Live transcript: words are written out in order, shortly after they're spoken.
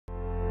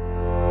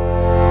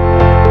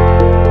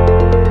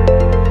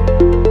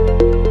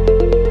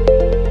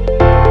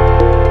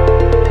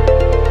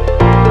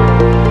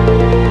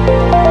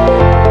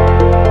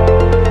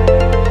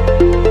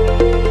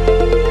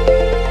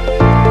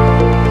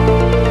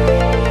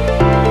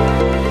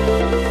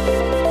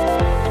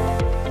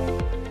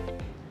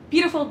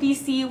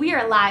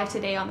are live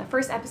today on the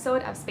first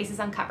episode of Spaces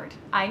Uncovered.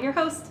 I'm your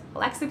host,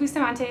 Alexa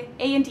Bustamante,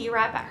 A&D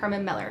rep at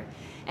Herman Miller.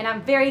 And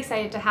I'm very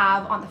excited to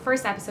have on the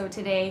first episode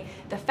today,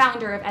 the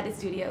founder of Edit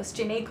Studios,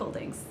 Janay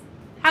Koldingnes.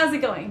 How's it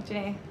going,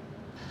 Janay?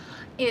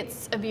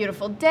 It's a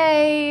beautiful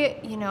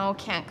day,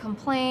 can't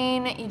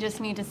complain. You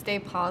just need to stay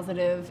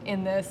positive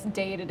in this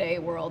day-to-day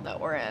world that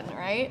we're in,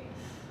 right?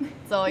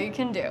 That's all you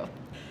can do.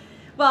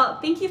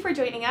 Well, thank you for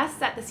joining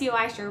us at the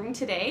COI showroom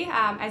today.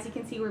 As you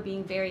can see, we're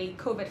being very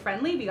COVID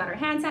friendly. We got our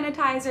hand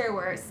sanitizer,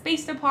 we're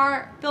spaced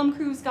apart, film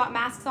crews got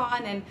masks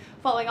on, and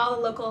following all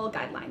the local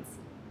guidelines.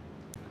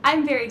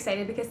 I'm very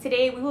excited because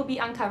today we will be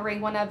uncovering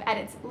one of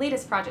Edit's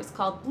latest projects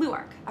called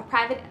BlueArck, a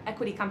private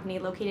equity company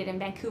located in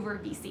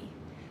Vancouver, BC.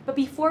 But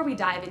before we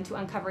dive into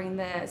uncovering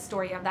the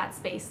story of that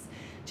space,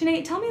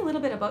 Janay, tell me a little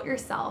bit about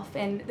yourself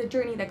and the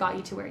journey that got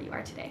you to where you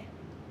are today.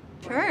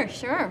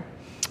 Sure.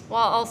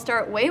 Well, I'll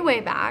start way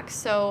back.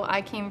 So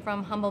I came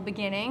from humble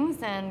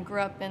beginnings and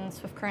grew up in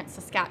Swift Current,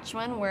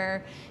 Saskatchewan,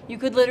 where you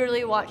could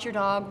literally watch your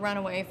dog run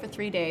away for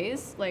 3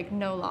 days, like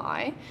no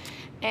lie.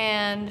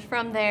 And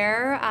from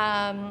there,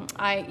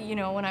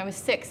 when I was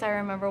 6, I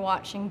remember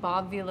watching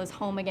Bob Vila's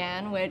Home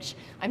Again, which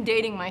I'm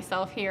dating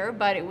myself here,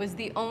 but it was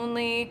the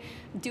only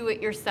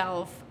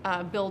do-it-yourself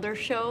builder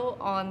show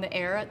on the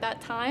air at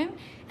that time,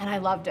 and I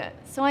loved it.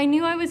 So I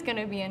knew I was going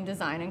to be in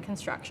design and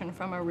construction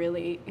from a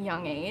really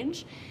young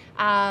age.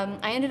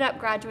 I ended up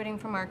graduating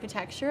from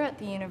architecture at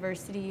the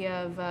University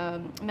of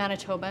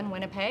Manitoba in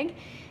Winnipeg,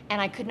 and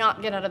I could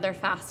not get out of there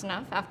fast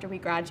enough after we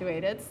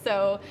graduated.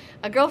 So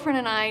a girlfriend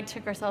and I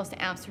took ourselves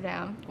to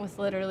Amsterdam with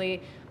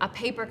literally a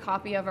paper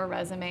copy of our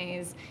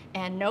resumes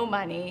and no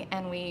money,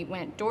 and we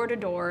went door to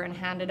door and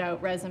handed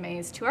out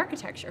resumes to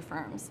architecture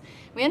firms.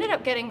 We ended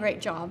up getting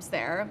great jobs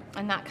there,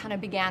 and that kind of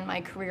began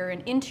my career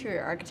in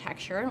interior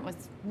architecture. It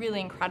was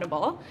really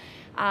incredible.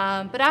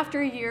 But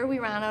after a year, we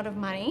ran out of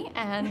money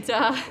and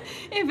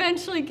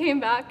eventually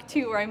came back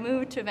to where I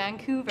moved to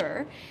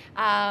Vancouver,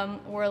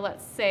 where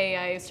let's say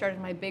I started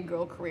my big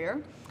girl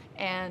career.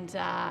 And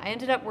I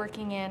ended up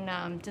working in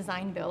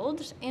design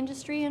build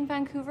industry in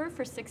Vancouver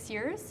for 6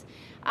 years.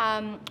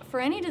 For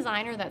any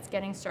designer that's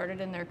getting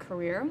started in their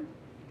career,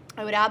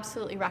 I would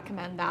absolutely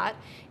recommend that.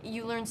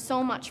 You learn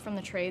so much from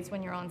the trades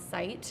when you're on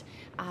site.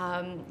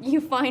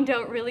 You find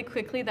out really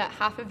quickly that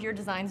half of your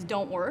designs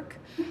don't work,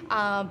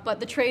 but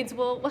the trades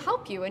will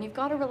help you, and you've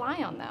got to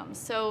rely on them.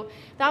 So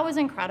that was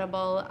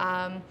incredible.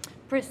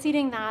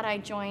 Preceding that, I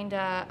joined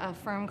a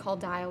firm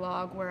called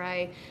Dialogue, where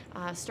I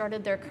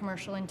started their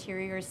commercial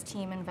interiors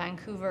team in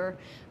Vancouver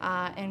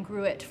and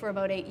grew it for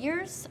about 8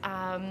 years.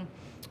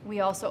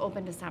 We also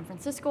opened a San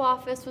Francisco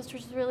office, which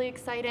was really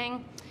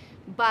exciting.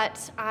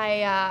 But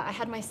I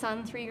had my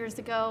son 3 years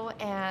ago,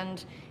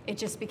 and it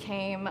just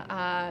became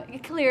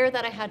clear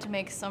that I had to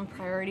make some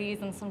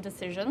priorities and some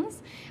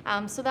decisions.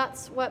 So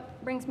that's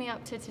what brings me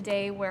up to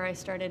today, where I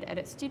started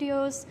Edit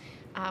Studios.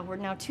 We're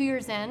now 2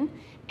 years in,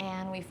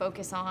 and we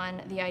focus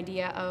on the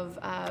idea of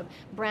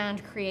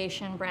brand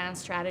creation, brand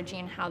strategy,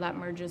 and how that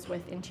merges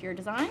with interior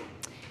design.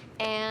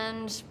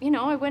 And,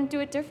 I wouldn't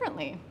do it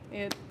differently.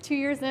 2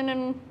 years in,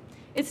 and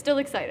it's still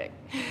exciting.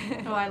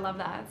 Oh, I love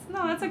that.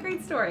 No, that's a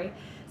great story.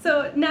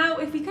 So now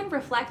if we can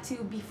reflect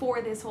to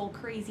before this whole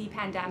crazy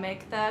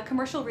pandemic, the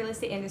commercial real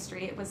estate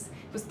industry, it was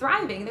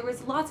thriving. There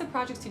was lots of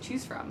projects to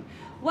choose from.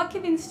 What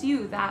convinced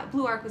you that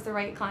BlueArck was the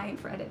right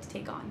client for Edit to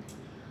take on?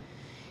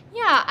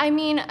 Yeah, I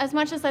mean, as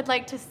much as I'd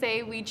like to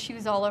say we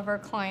choose all of our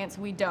clients,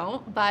 we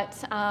don't.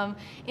 But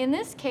in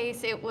this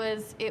case, it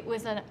was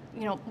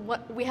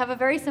we have a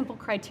very simple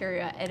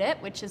criteria at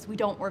Edit, which is we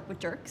don't work with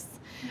jerks.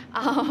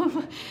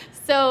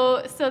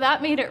 So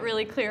that made it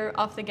really clear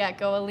off the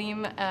get-go.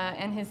 Aleem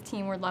and his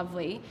team were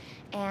lovely,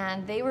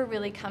 and they were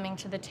really coming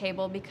to the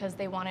table because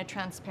they wanted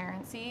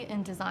transparency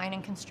in design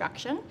and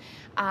construction.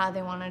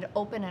 They wanted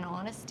open and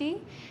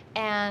honesty.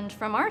 And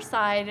from our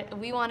side,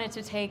 we wanted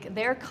to take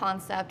their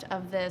concept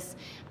of this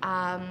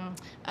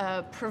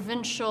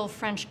provincial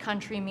French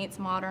country meets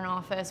modern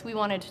office. We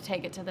wanted to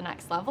take it to the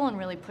next level and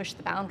really push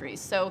the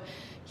boundaries. So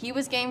he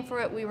was game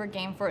for it, we were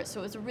game for it. So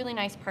it was a really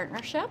nice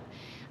partnership.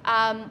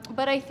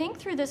 But I think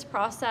through this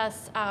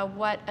process,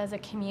 what as a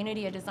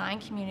community, a design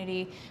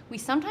community, we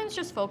sometimes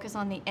just focus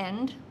on the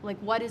end, like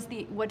what does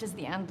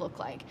the end look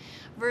like,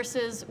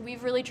 versus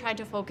we've really tried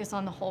to focus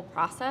on the whole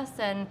process.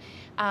 And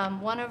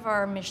one of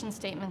our mission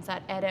statements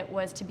at Edit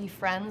was to be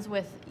friends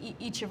with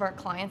each of our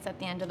clients at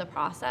the end of the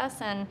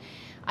process. And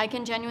I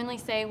can genuinely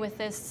say with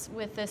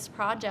this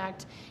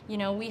project,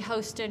 we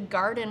hosted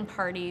garden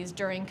parties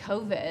during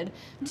COVID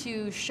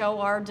to show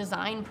our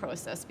design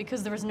process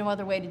because there was no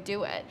other way to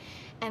do it.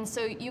 And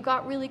so you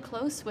got really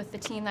close with the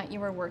team that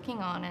you were working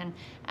on, and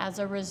as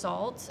a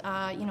result,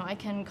 I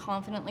can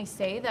confidently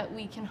say that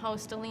we can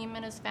host Aleem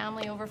and his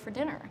family over for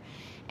dinner.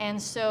 And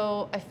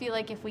so I feel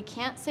like if we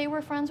can't say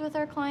we're friends with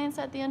our clients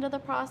at the end of the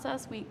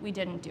process, we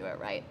didn't do it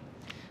right.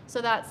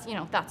 So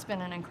that's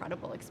been an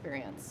incredible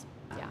experience.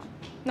 Yeah.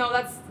 No,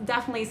 that's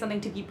definitely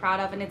something to be proud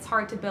of, and it's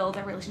hard to build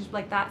a relationship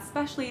like that,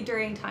 especially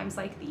during times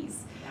like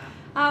these.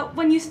 Yeah.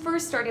 When you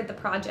first started the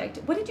project,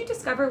 what did you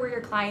discover were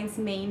your clients'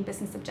 main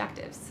business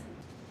objectives?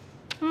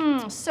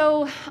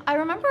 So I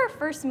remember our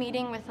first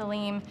meeting with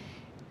Aleem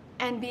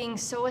and being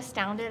so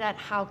astounded at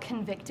how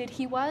convicted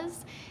he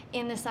was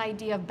in this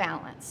idea of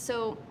balance.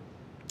 So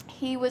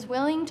he was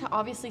willing to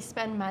obviously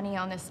spend money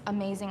on this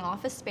amazing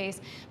office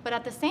space, but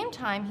at the same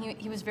time,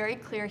 he was very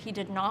clear he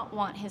did not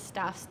want his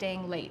staff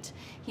staying late.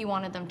 He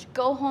wanted them to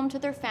go home to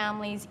their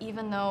families,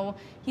 even though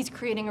he's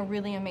creating a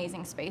really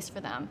amazing space for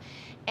them.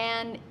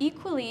 And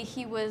equally,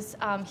 he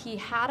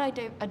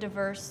had a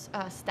diverse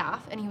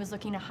staff, and he was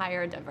looking to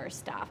hire a diverse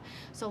staff.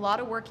 So a lot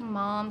of working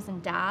moms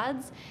and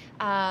dads,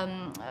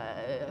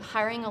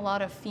 hiring a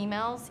lot of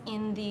females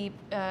in the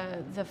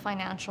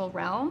financial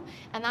realm,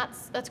 and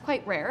that's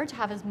quite rare to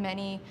have as many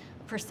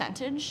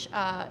percentage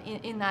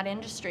in that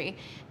industry.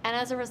 And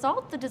as a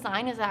result, the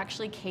design is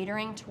actually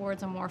catering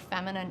towards a more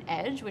feminine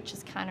edge, which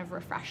is kind of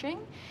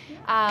refreshing.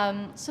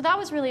 So that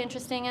was really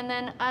interesting. And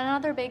then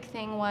another big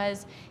thing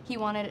was he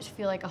wanted it to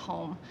feel like a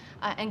home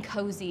and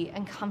cozy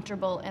and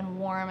comfortable and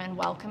warm and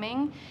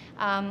welcoming.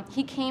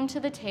 He came to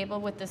the table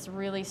with this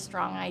really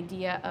strong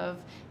idea of,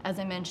 as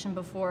I mentioned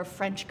before,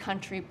 French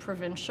country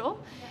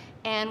provincial.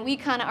 And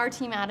our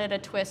team added a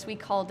twist. We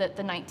called it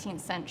the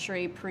 19th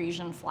century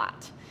Parisian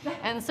flat.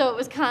 And so it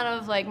was kind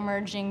of like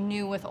merging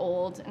new with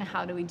old, and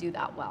how do we do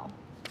that well?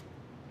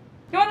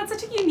 You know what,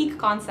 that's such a unique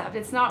concept.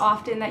 It's not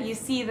often that you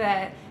see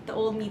the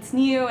old meets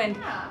new, and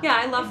yeah,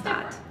 I love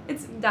that. Different.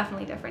 It's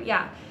definitely different,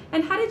 yeah.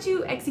 And how did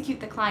you execute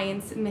the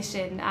client's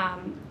mission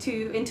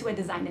into a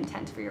design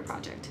intent for your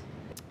project?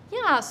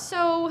 Yeah,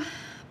 so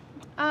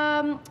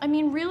I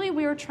mean, really,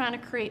 we were trying to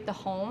create the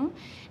home.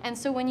 And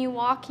so when you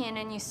walk in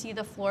and you see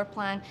the floor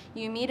plan,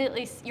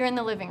 you're in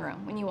the living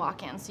room when you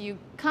walk in. So you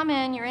come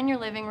in, you're in your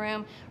living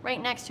room.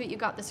 Right next to it, you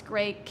got this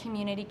great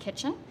community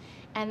kitchen.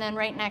 And then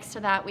right next to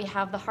that, we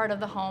have the heart of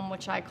the home,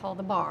 which I call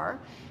the bar.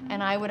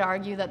 And I would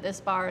argue that this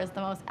bar is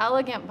the most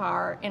elegant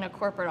bar in a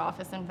corporate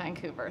office in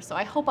Vancouver. So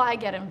I hope I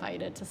get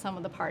invited to some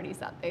of the parties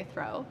that they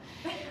throw.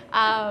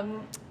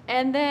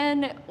 And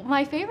then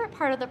my favorite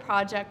part of the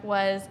project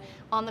was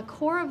on the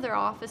core of their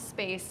office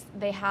space,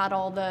 they had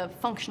all the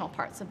functional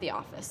parts of the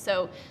office.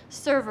 So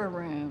server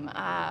room,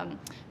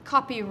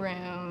 copy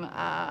room,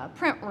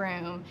 print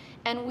room,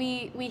 and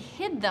we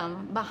hid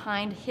them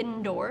behind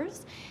hidden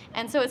doors.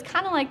 And so it's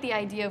kind of like the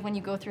idea of when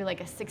you go through like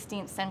a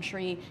 16th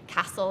century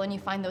castle and you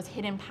find those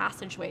hidden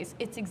passageways.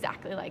 It's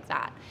exactly like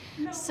that.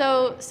 No.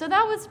 So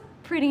that was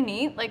pretty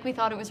neat. Like, we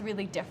thought it was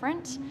really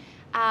different.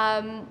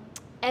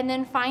 And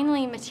then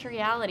finally,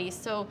 materiality.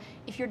 So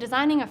if you're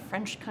designing a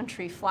French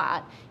country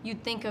flat,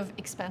 you'd think of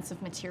expensive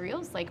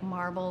materials like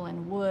marble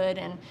and wood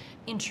and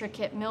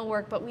intricate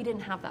millwork, but we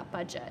didn't have that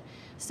budget.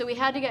 So we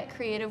had to get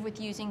creative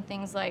with using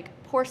things like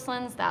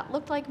porcelains that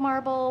looked like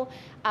marble.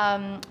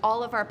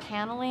 All of our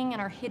paneling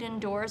and our hidden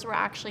doors were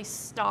actually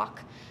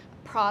stock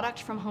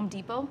product from Home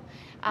Depot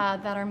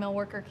that our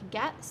millworker could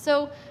get.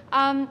 So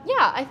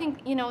yeah, I think,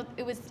 you know,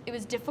 it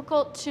was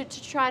difficult to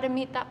try to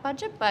meet that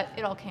budget, but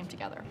it all came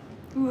together.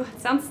 Ooh,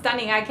 it sounds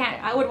stunning.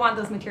 I would want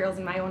those materials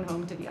in my own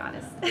home, to be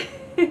honest.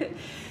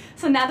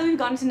 So now that we've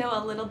gotten to know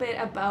a little bit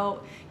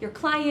about your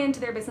client,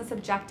 their business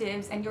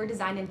objectives, and your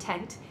design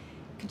intent,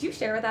 could you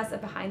share with us a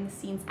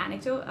behind-the-scenes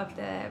anecdote of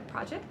the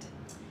project?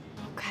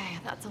 Okay,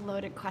 that's a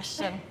loaded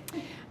question.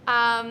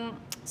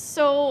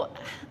 So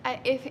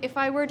if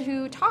I were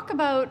to talk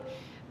about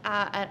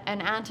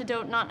an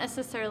antidote, not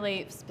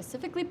necessarily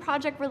specifically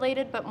project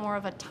related, but more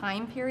of a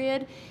time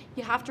period,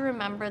 you have to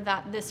remember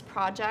that this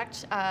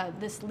project,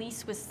 this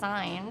lease was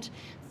signed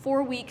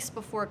 4 weeks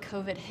before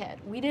COVID hit.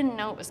 We didn't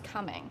know it was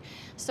coming.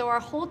 So our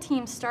whole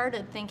team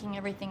started thinking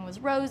everything was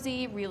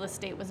rosy, real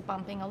estate was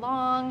bumping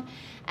along,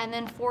 and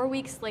then 4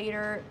 weeks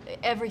later,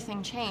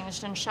 everything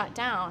changed and shut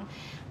down.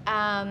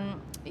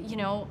 You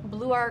know,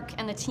 BlueArck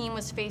and the team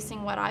was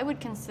facing what I would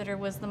consider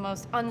was the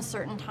most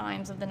uncertain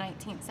times of the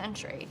 19th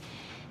century.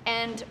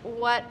 And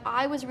what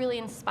I was really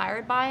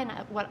inspired by, and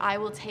what I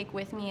will take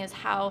with me, is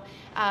how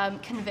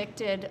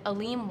convicted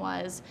Aleem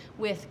was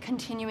with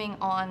continuing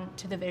on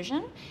to the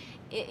vision.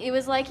 It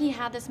was like he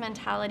had this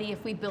mentality,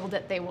 if we build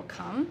it, they will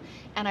come.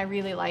 And I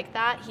really like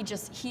that.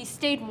 He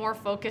stayed more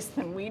focused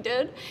than we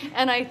did.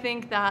 And I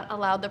think that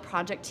allowed the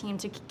project team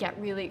to get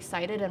really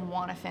excited and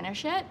want to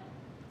finish it.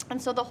 And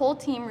so the whole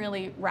team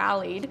really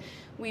rallied.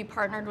 We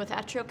partnered with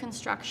Etrio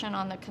Construction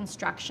on the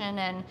construction,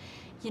 and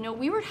you know,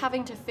 we were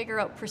having to figure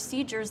out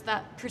procedures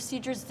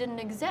didn't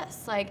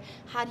exist. Like,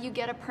 how do you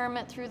get a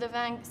permit through the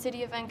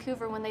city of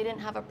Vancouver when they didn't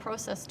have a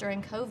process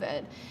during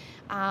COVID?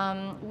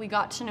 We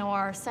got to know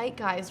our site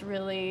guys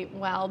really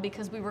well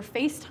because we were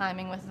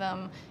FaceTiming with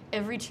them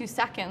every 2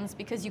 seconds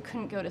because you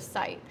couldn't go to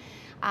site.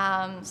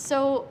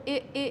 So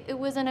it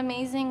was an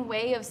amazing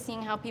way of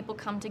seeing how people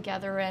come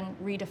together and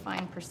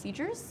redefine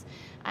procedures.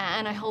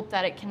 And I hope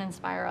that it can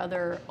inspire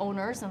other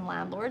owners and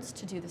landlords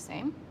to do the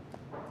same.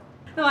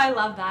 No, I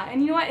love that.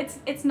 And you know what?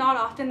 It's not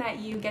often that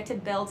you get to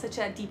build such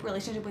a deep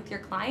relationship with your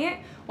client,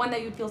 one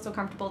that you'd feel so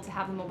comfortable to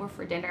have them over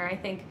for dinner. I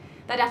think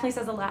that definitely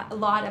says a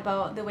lot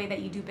about the way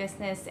that you do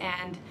business,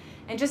 and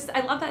just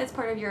I love that it's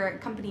part of your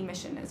company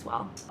mission as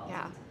well.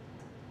 Yeah.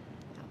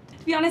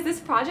 To be honest, this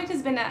project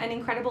has been an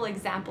incredible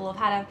example of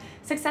how to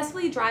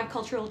successfully drive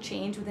cultural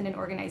change within an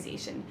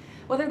organization,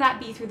 whether that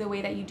be through the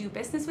way that you do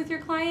business with your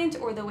client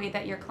or the way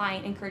that your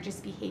client encourages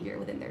behavior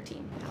within their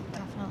team.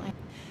 Definitely.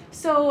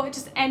 So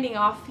just ending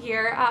off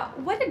here,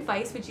 what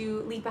advice would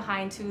you leave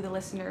behind to the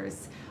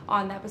listeners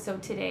on the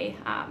episode today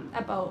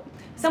about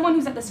someone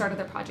who's at the start of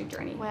their project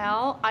journey?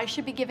 Well, I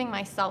should be giving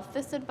myself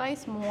this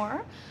advice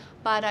more,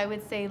 but I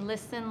would say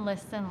listen,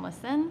 listen,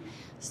 listen.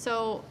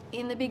 So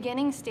in the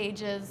beginning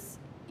stages,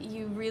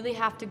 you really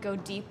have to go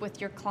deep with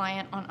your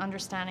client on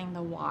understanding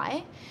the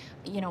why.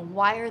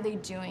 Why are they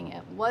doing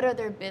it? What are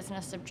their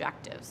business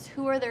objectives?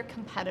 Who are their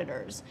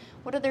competitors?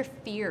 What are their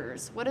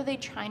fears? What are they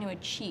trying to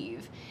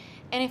achieve?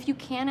 And if you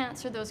can't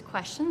answer those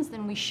questions,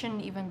 then we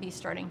shouldn't even be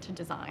starting to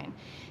design.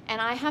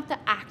 And I have to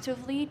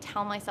actively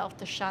tell myself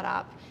to shut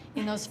up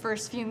in those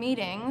first few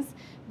meetings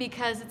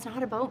because it's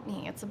not about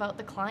me, it's about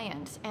the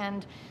client.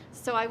 And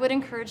so I would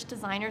encourage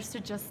designers to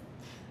just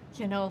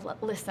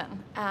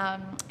listen.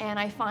 And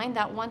I find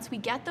that once we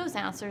get those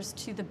answers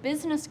to the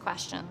business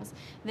questions,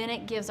 then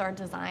it gives our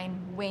design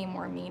way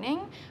more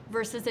meaning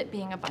versus it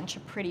being a bunch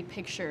of pretty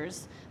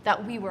pictures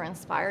that we were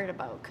inspired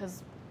about,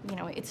 because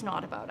it's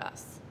not about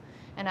us.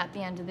 And at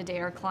the end of the day,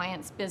 our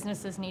clients'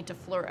 businesses need to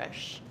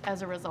flourish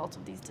as a result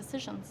of these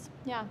decisions.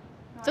 Yeah.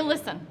 So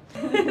listen.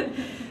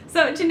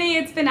 So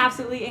Janay, it's been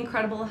absolutely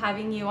incredible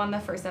having you on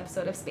the first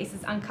episode of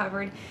Spaces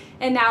Uncovered,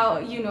 and now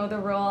you know the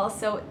role.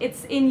 So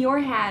it's in your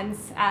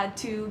hands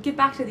to get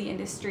back to the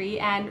industry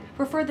and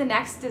refer the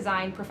next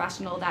design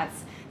professional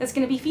that's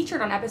going to be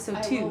featured on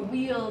episode 2. I will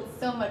wield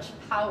so much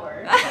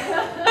power.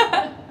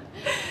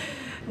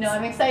 No,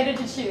 I'm excited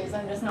to choose.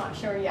 I'm just not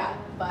sure yet,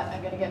 but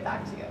I'm going to get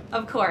back to you.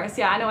 Of course,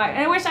 yeah. I know.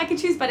 I wish I could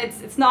choose, but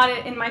it's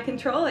not in my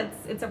control.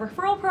 It's a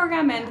referral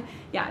program, and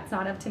yeah, it's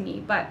not up to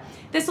me. But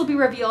this will be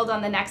revealed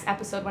on the next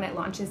episode when it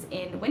launches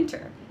in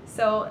winter.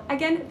 So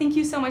again, thank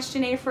you so much,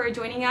 Janay, for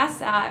joining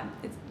us.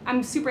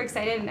 I'm super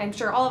excited, and I'm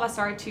sure all of us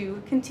are,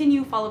 to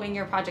continue following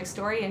your project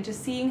story and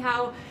just seeing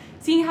how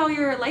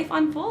your life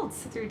unfolds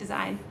through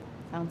design.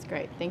 Sounds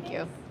great. Thank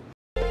you.